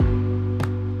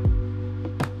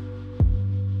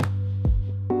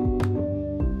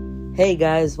Hey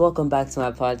guys, welcome back to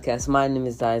my podcast. My name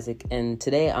is Isaac, and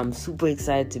today I'm super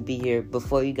excited to be here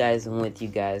before you guys and with you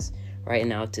guys right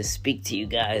now to speak to you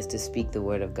guys, to speak the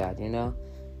word of God,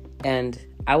 And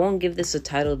I won't give this a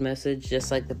titled message,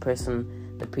 just like the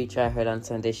preacher I heard on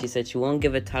Sunday. She said she won't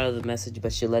give a titled message,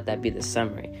 but she'll let that be the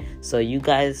summary. So you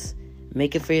guys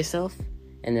make it for yourself,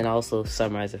 and then also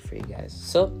summarize it for you guys.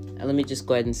 So let me just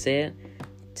go ahead and say it.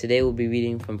 Today we'll be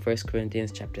reading from 1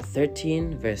 Corinthians chapter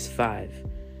 13, verse 5.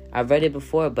 I've read it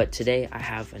before, but today I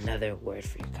have another word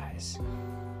for you guys.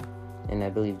 And I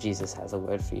believe Jesus has a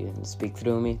word for you and speak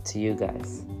through me to you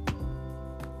guys.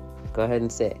 Go ahead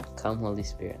and say it. Come, Holy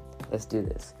Spirit. Let's do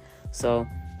this. So,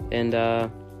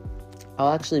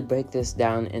 I'll actually break this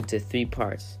down into 3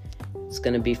 parts. It's just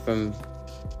going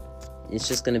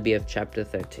to be of chapter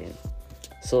 13.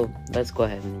 So, let's go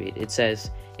ahead and read. It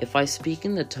says, "If I speak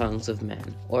in the tongues of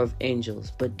men or of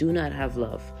angels, but do not have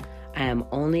love, I am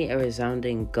only a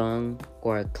resounding gong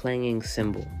or a clanging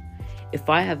cymbal. If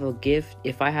I have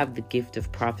the gift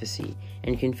of prophecy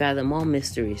and can fathom all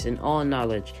mysteries and all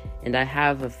knowledge, and I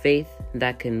have a faith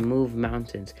that can move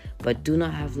mountains, but do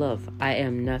not have love, I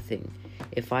am nothing.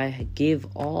 If I give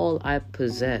all I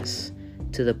possess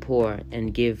to the poor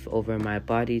and give over my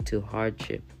body to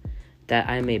hardship, that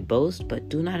I may boast, but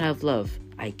do not have love,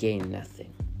 I gain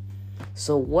nothing."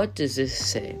 So what does this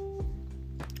say?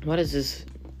 What does this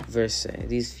verse say?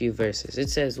 These few verses. It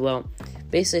says, well,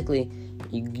 basically,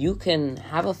 you can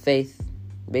have a faith.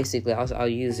 Basically, I'll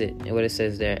use it. What it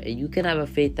says there. You can have a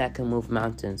faith that can move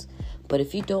mountains, but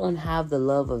if you don't have the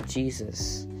love of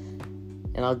Jesus,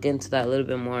 and I'll get into that a little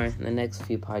bit more in the next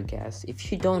few podcasts.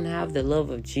 If you don't have the love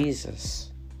of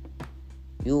Jesus,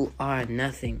 you are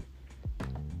nothing.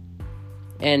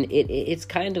 And it's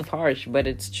kind of harsh, but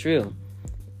it's true.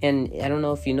 And I don't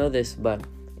know if you know this, but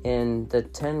in the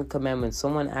 10 Commandments,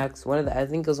 someone asked I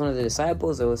think it was one of the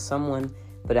disciples, or was someone,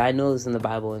 but I know it's in the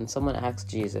Bible, and someone asked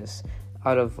Jesus,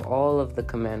 out of all of the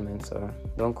commandments, or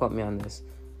don't quote me on this,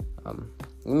 let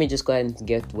me just go ahead and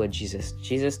get what Jesus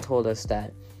told us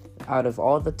that out of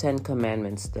all the 10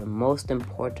 Commandments, the most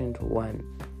important one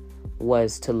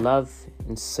was to love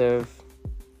and serve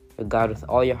God with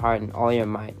all your heart and all your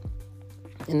might.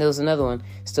 And there was another one,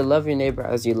 is to love your neighbor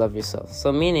as you love yourself.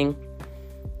 So meaning,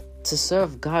 to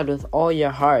serve God with all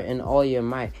your heart and all your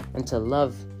might, and to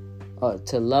love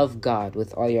God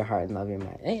with all your heart and love your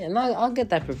might. And I'll get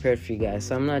that prepared for you guys,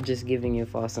 so I'm not just giving you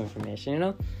false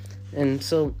information, And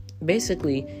so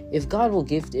basically, if God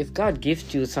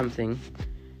gifts you something,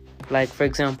 like for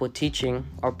example teaching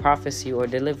or prophecy or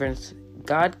deliverance,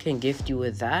 God can gift you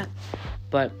with that.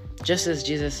 But just as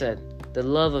Jesus said, the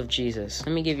love of Jesus.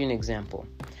 Let me give you an example.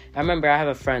 I remember I have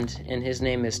a friend, and his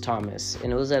name is Thomas,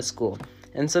 and it was at school.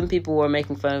 And some people were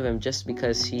making fun of him just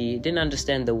because he didn't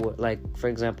understand the word. Like, for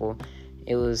example,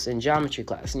 it was in geometry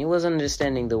class, and he wasn't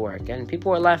understanding the work. And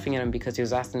people were laughing at him because he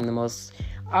was asking the most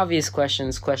obvious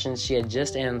questions she had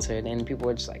just answered. And people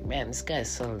were just like, man, this guy's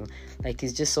so,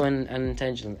 he's just so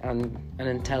unintelligent.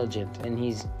 And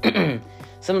he's,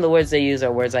 some of the words they use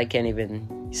are words I can't even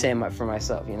say for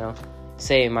myself,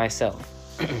 say myself.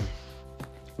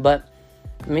 But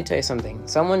let me tell you something.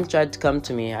 Someone tried to come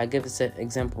to me, I give this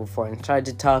example before, and tried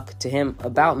to talk to him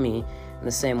about me in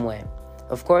the same way.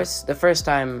 Of course, the first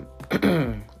time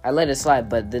I let it slide,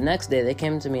 but the next day they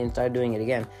came to me and started doing it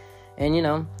again. And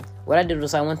what I did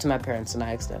was I went to my parents and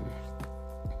I asked them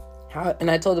and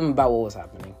I told them about what was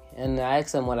happening. And I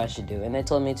asked them what I should do. And they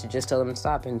told me to just tell them to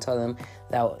stop and tell them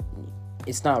that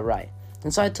it's not right.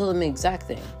 And so I told them the exact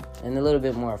thing, and a little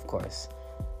bit more, of course.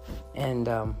 And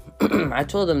I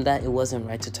told them that it wasn't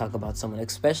right to talk about someone,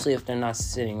 especially if they're not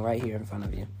sitting right here in front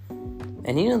of you.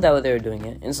 And he knew that they were doing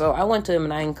it. And so I went to him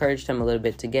and I encouraged him a little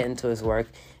bit to get into his work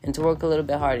and to work a little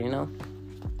bit harder,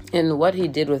 And what he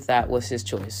did with that was his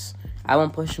choice. I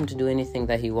won't push him to do anything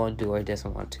that he won't do or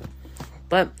doesn't want to.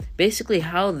 But basically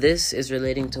how this is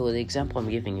relating to the example I'm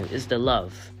giving you is the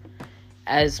love.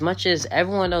 As much as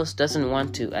everyone else doesn't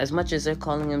want to, as much as they're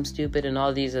calling him stupid and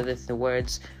all these other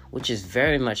words, which is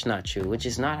very much not true, which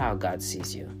is not how God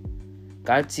sees you.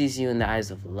 God sees you in the eyes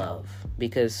of love,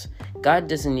 because God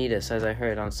doesn't need us, as I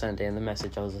heard on Sunday in the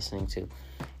message I was listening to.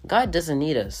 God doesn't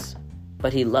need us,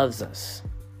 but he loves us.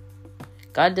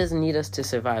 God doesn't need us to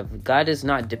survive. God is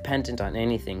not dependent on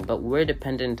anything, but we're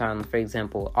dependent on, for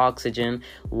example, oxygen,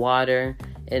 water,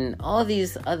 and all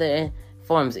these other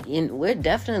forms. We're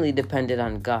definitely dependent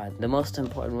on God. The most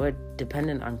important, we're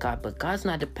dependent on God, but God's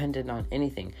not dependent on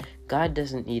anything. God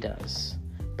doesn't need us,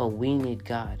 but we need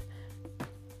God.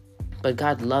 But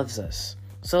God loves us.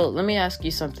 So let me ask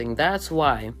you something. That's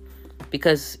why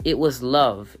Because it was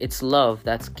love. It's love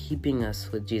that's keeping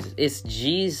us with Jesus. It's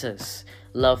Jesus'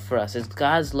 love for us. It's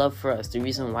God's love for us, the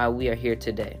reason why we are here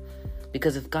today.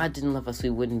 Because if God didn't love us, we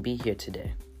wouldn't be here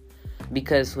today.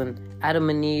 Because when Adam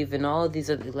and Eve and all of these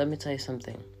other... Let me tell you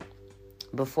something.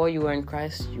 Before you were in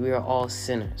Christ, we were all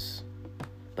sinners.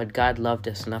 But God loved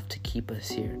us enough to keep us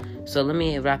here. So let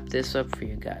me wrap this up for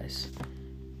you guys.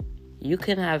 You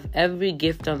can have every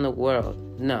gift on the world.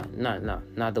 No,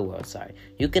 not the world, sorry.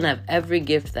 You can have every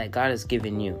gift that God has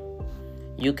given you.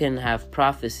 You can have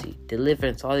prophecy,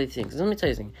 deliverance, all these things. Let me tell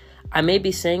you something. I may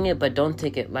be saying it, but don't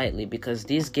take it lightly, because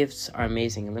these gifts are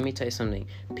amazing. And let me tell you something.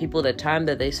 People, the time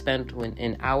that they spent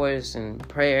in hours and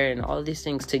prayer and all these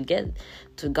things to get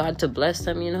to God to bless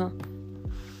them,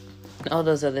 all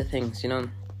those other things,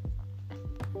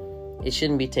 it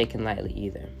shouldn't be taken lightly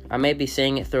either. I may be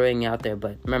saying it, throwing it out there,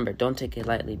 but remember, don't take it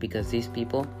lightly, because these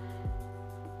people,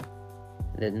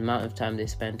 the amount of time they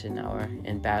spent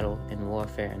in battle and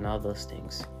warfare and all those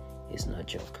things is no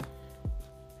joke.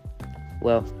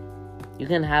 Well, you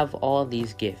can have all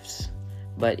these gifts,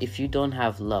 but if you don't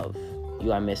have love,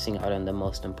 you are missing out on the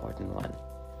most important one.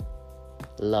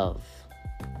 Love.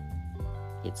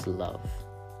 It's love.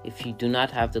 If you do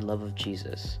not have the love of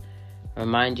Jesus,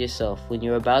 remind yourself, when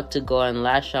you're about to go and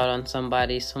lash out on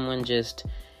somebody, someone just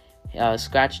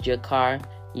scratched your car,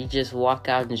 you just walk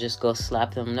out and just go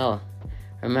slap them. No.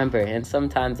 Remember, and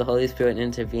sometimes the Holy Spirit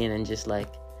intervene and just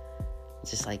relax.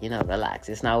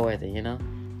 It's not worth it,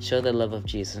 Show the love of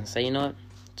Jesus and say, you know what?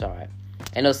 It's alright.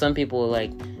 I know some people I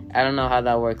don't know how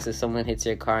that works. If someone hits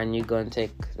your car and you go and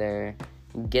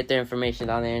get their information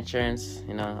on their insurance,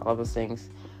 all those things.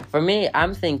 For me,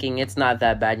 I'm thinking it's not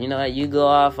that bad. You know what? You go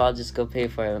off, I'll just go pay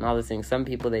for it and all those things. Some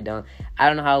people, they don't. I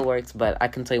don't know how it works, but I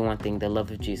can tell you one thing. The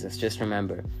love of Jesus. Just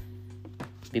remember.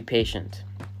 Be patient.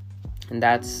 And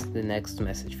that's the next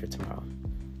message for tomorrow.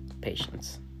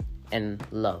 Patience. And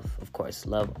love, of course.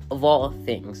 Love of all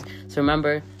things. So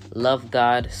remember, love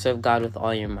God. Serve God with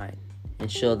all your might.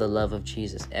 And show the love of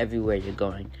Jesus everywhere you're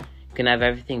going. You can have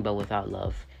everything, but without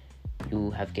love,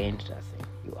 you have gained nothing.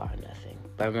 You are nothing.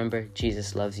 But remember,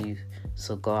 Jesus loves you,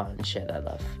 so go out and share that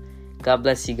love. God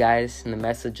bless you guys, and the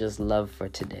message is love for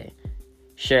today.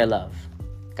 Share love.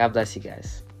 God bless you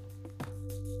guys.